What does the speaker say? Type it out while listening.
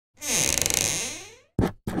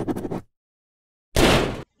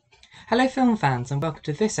Hello film fans and welcome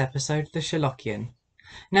to this episode of The Sherlockian.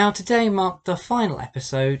 Now today marked the final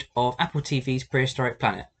episode of Apple TV's Prehistoric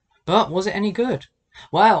Planet. But was it any good?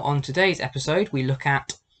 Well, on today's episode we look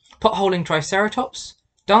at Potholing Triceratops,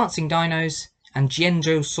 Dancing Dinos and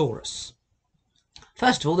Qianzhousaurus.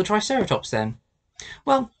 First of all, the Triceratops then.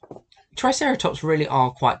 Well, Triceratops really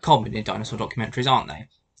are quite common in dinosaur documentaries, aren't they?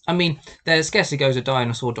 I mean, there scarcely goes a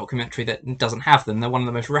dinosaur documentary that doesn't have them. They're one of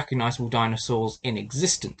the most recognisable dinosaurs in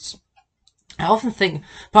existence. I often think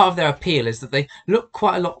part of their appeal is that they look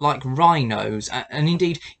quite a lot like rhinos, and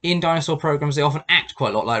indeed in dinosaur programs they often act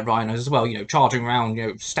quite a lot like rhinos as well, charging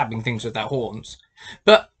around, stabbing things with their horns.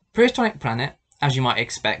 But Prehistoric Planet, as you might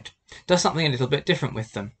expect, does something a little bit different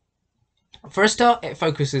with them. For a start, it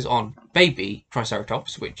focuses on baby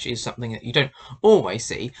Triceratops, which is something that you don't always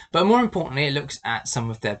see, but more importantly it looks at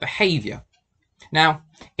some of their behaviour. Now,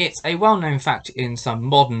 it's a well-known fact in some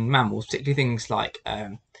modern mammals, particularly things like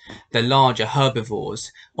the larger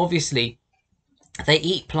herbivores. Obviously, they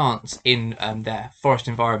eat plants in their forest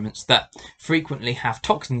environments that frequently have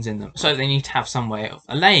toxins in them, so they need to have some way of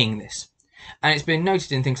allaying this. And it's been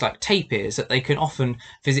noted in things like tapirs that they can often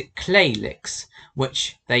visit clay licks,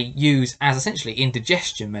 which they use as essentially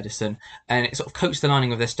indigestion medicine, and it sort of coats the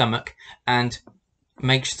lining of their stomach and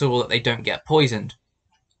makes sure that they don't get poisoned.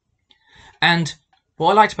 And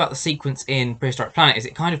what I liked about the sequence in Prehistoric Planet is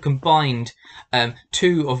it kind of combined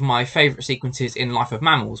two of my favourite sequences in Life of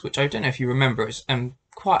Mammals, which I don't know if you remember. It's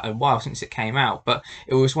quite a while since it came out, but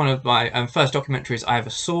it was one of my first documentaries I ever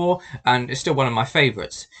saw, and it's still one of my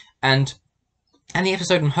favourites. And the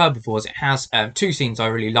episode on herbivores, it has two scenes I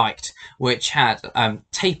really liked, which had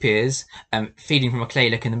tapirs feeding from a clay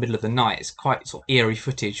lick in the middle of the night. It's quite sort of eerie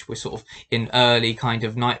footage. We're sort of in early kind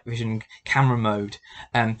of night vision camera mode,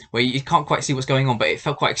 where you can't quite see what's going on, but it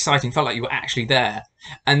felt quite exciting. It felt like you were actually there.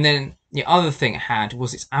 And then the other thing it had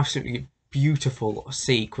was its absolutely beautiful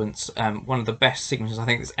sequence, one of the best sequences I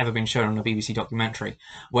think that's ever been shown on a BBC documentary,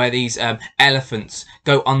 where these elephants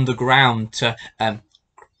go underground to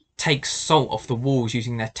take salt off the walls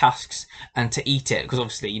using their tusks and to eat it, because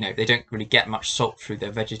obviously they don't really get much salt through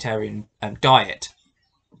their vegetarian diet.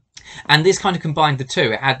 And this kind of combined the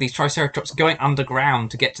two. It had these Triceratops going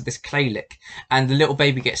underground to get to this clay lick, and the little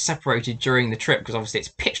baby gets separated during the trip because obviously it's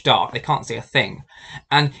pitch dark, they can't see a thing,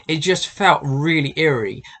 and it just felt really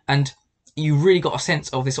eerie, and you really got a sense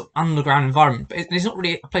of this sort of underground environment. But it's not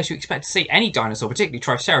really a place you expect to see any dinosaur, particularly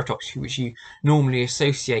Triceratops, which you normally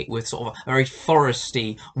associate with sort of a very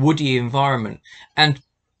foresty, woody environment. And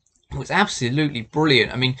it was absolutely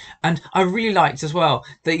brilliant. I mean, and I really liked as well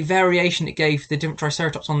the variation it gave the different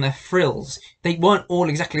Triceratops on their frills. They weren't all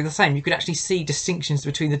exactly the same. You could actually see distinctions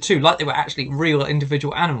between the two, like they were actually real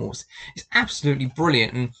individual animals. It's absolutely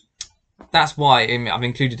brilliant, and that's why I've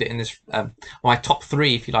included it in this, my top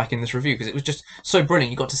 3, if you like, in this review, because it was just so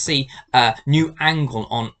brilliant. You got to see a new angle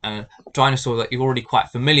on a dinosaur that you're already quite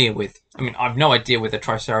familiar with. I mean, I've no idea whether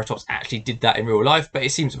Triceratops actually did that in real life, but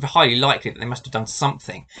it seems highly likely that they must have done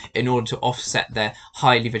something in order to offset their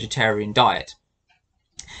highly vegetarian diet.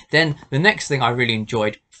 Then the next thing I really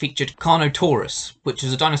enjoyed featured Carnataurus, which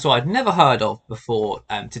is a dinosaur I'd never heard of before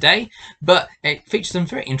today, but it features some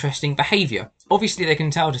very interesting behaviour. Obviously they can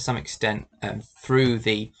tell to some extent through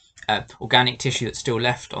the organic tissue that's still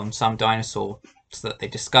left on some dinosaurs that they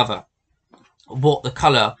discover what the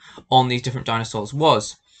colour on these different dinosaurs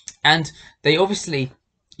was. And they obviously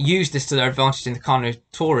used this to their advantage in the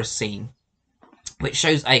Carnataurus scene, which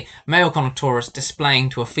shows a male Carnataurus displaying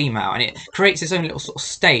to a female, and it creates its own little sort of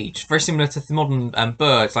stage, very similar to the modern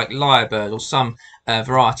birds like lyrebird or some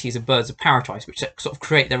varieties of birds of paradise, which sort of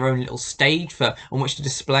create their own little stage on which to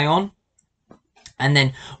display on. And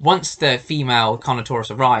then once the female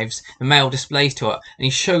Carnataurus arrives, the male displays to her, and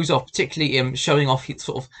he shows off, particularly showing off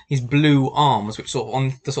his blue arms, which sort of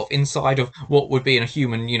on the sort of inside of what would be in a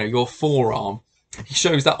human, your forearm. He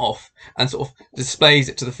shows that off and sort of displays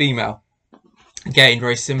it to the female. Again,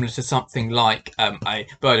 very similar to something like a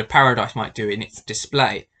bird of paradise might do in its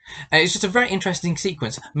display. And it's just a very interesting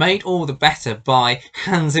sequence, made all the better by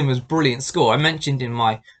Hans Zimmer's brilliant score. I mentioned in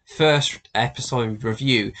my first episode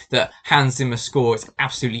review that Hans Zimmer's score is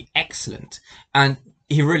absolutely excellent, and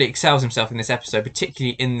he really excels himself in this episode,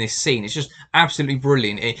 particularly in this scene. It's just absolutely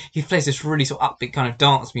brilliant. He plays this really sort of upbeat kind of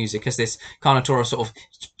dance music as this Carnataurus sort of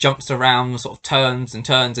jumps around, sort of turns and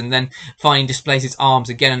turns, and then finally displays its arms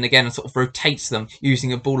again and again and sort of rotates them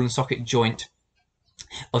using a ball and socket joint,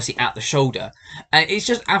 obviously at the shoulder. And it's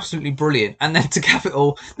just absolutely brilliant. And then to cap it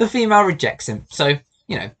all, the female rejects him. So,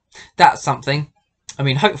 that's something. I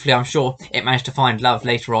mean, hopefully, I'm sure it managed to find love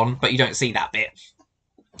later on, but you don't see that bit.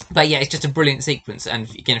 But yeah, it's just a brilliant sequence, and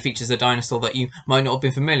again, it features a dinosaur that you might not have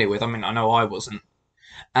been familiar with. I mean, I know I wasn't.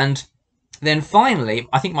 And then finally,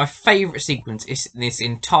 I think my favourite sequence is this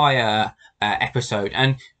entire episode,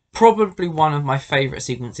 and probably one of my favourite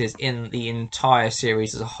sequences in the entire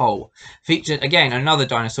series as a whole. Featured, again, another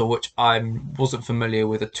dinosaur which I wasn't familiar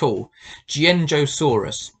with at all,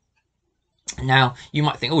 Qianzhousaurus. Now, you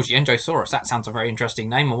might think, oh, Qianzhousaurus, that sounds a very interesting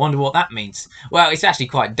name. I wonder what that means. Well, it's actually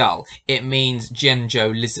quite dull. It means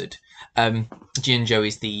Qianzhou lizard. Qianzhou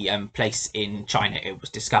is the place in China it was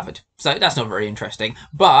discovered. So that's not very interesting.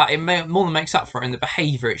 But it more than makes up for it in the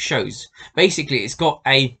behaviour it shows. Basically, it's got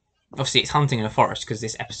a... Obviously, it's hunting in a forest because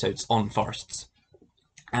this episode's on forests.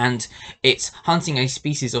 And it's hunting a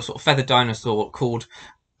species of sort of feathered dinosaur called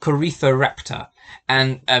Carnataurus.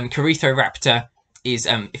 And Carnataurus is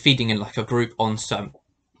feeding in like a group on some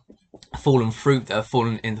fallen fruit that have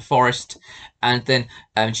fallen in the forest, and then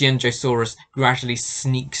Qianzhousaurus gradually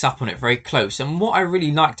sneaks up on it very close. And what I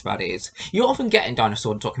really liked about it is you often get in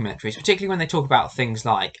dinosaur documentaries, particularly when they talk about things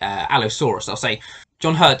like Allosaurus. I'll say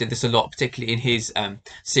John Hurt did this a lot, particularly in his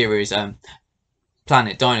series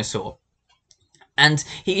Planet Dinosaur. And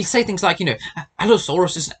he'd say things like, you know,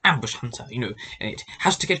 Allosaurus is an ambush hunter, you know, and it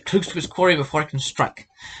has to get close to its quarry before it can strike.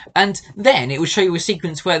 And then it would show you a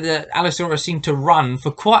sequence where the Allosaurus seemed to run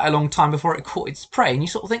for quite a long time before it caught its prey, and you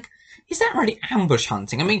sort of think, is that really ambush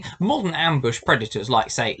hunting? I mean, modern ambush predators,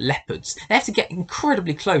 like, say, leopards, they have to get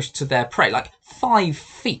incredibly close to their prey, like 5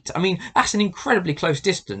 feet. I mean, that's an incredibly close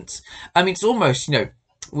distance. I mean, it's almost, you know,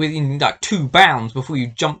 within like 2 bounds before you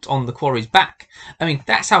jumped on the quarry's back. I mean,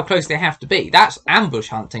 that's how close they have to be. That's ambush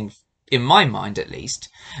hunting, in my mind at least.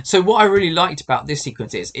 So what I really liked about this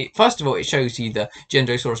sequence is, first of all, it shows you the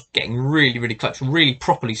Qianzhousaurus getting really, really close, really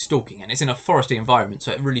properly stalking, and it's in a foresty environment,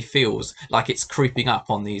 so it really feels like it's creeping up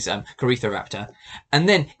on these Carnataurus. And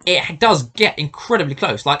then it does get incredibly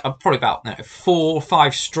close, like probably about 4 or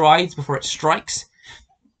 5 strides before it strikes.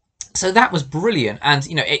 So that was brilliant, and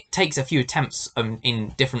you know, it takes a few attempts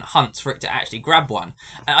in different hunts for it to actually grab one.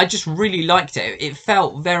 And I just really liked it. It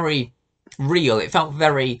felt very real. It felt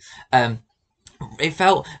very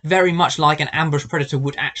much like an ambush predator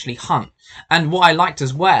would actually hunt. And what I liked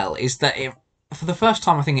as well is that for the first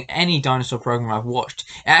time, I think, in any dinosaur program I've watched,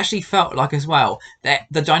 it actually felt like as well that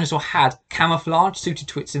the dinosaur had camouflage suited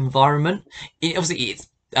to its environment. Obviously, it's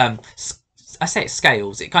I say it's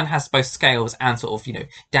scales. It kind of has both scales and sort of, you know,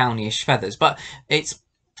 downy-ish feathers. But it's,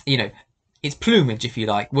 you know, its plumage, if you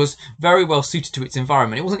like, was very well suited to its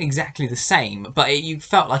environment. It wasn't exactly the same, but you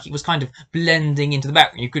felt like it was kind of blending into the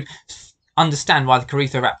background. You could understand why the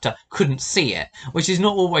Carnataurus couldn't see it, which is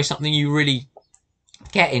not always something you really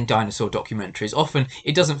get in dinosaur documentaries. Often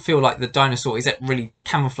it doesn't feel like the dinosaur is really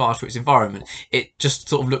camouflaged for its environment. It just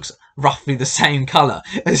sort of looks roughly the same colour,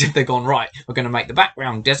 as if they've gone, right, we're going to make the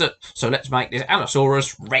background desert, so let's make this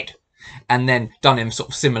Allosaurus red, and then done in sort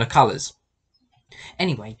of similar colours.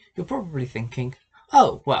 Anyway, you're probably thinking,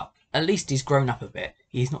 oh, well, at least he's grown up a bit.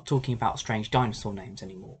 He's not talking about strange dinosaur names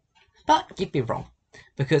anymore. But you'd be wrong,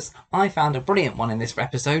 because I found a brilliant one in this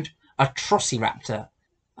episode, Atrociraptor.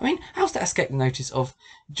 I mean, how's that escape the notice of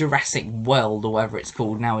Jurassic World, or whatever it's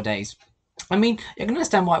called nowadays? I mean, you can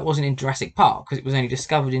understand why it wasn't in Jurassic Park, because it was only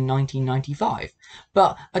discovered in 1995.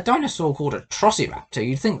 But a dinosaur called Atrociraptor,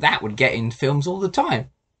 you'd think that would get in films all the time.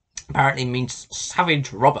 Apparently it means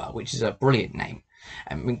savage robber, which is a brilliant name.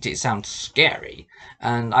 And makes it sound scary.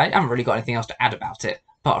 And I haven't really got anything else to add about it,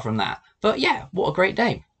 apart from that. But yeah, what a great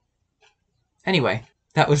name. Anyway,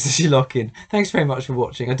 that was the Shilocking. Thanks very much for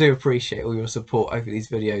watching. I do appreciate all your support over these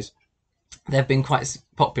videos. They've been quite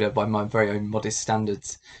popular by my very own modest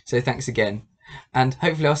standards. So thanks again. And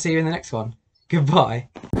hopefully I'll see you in the next one. Goodbye.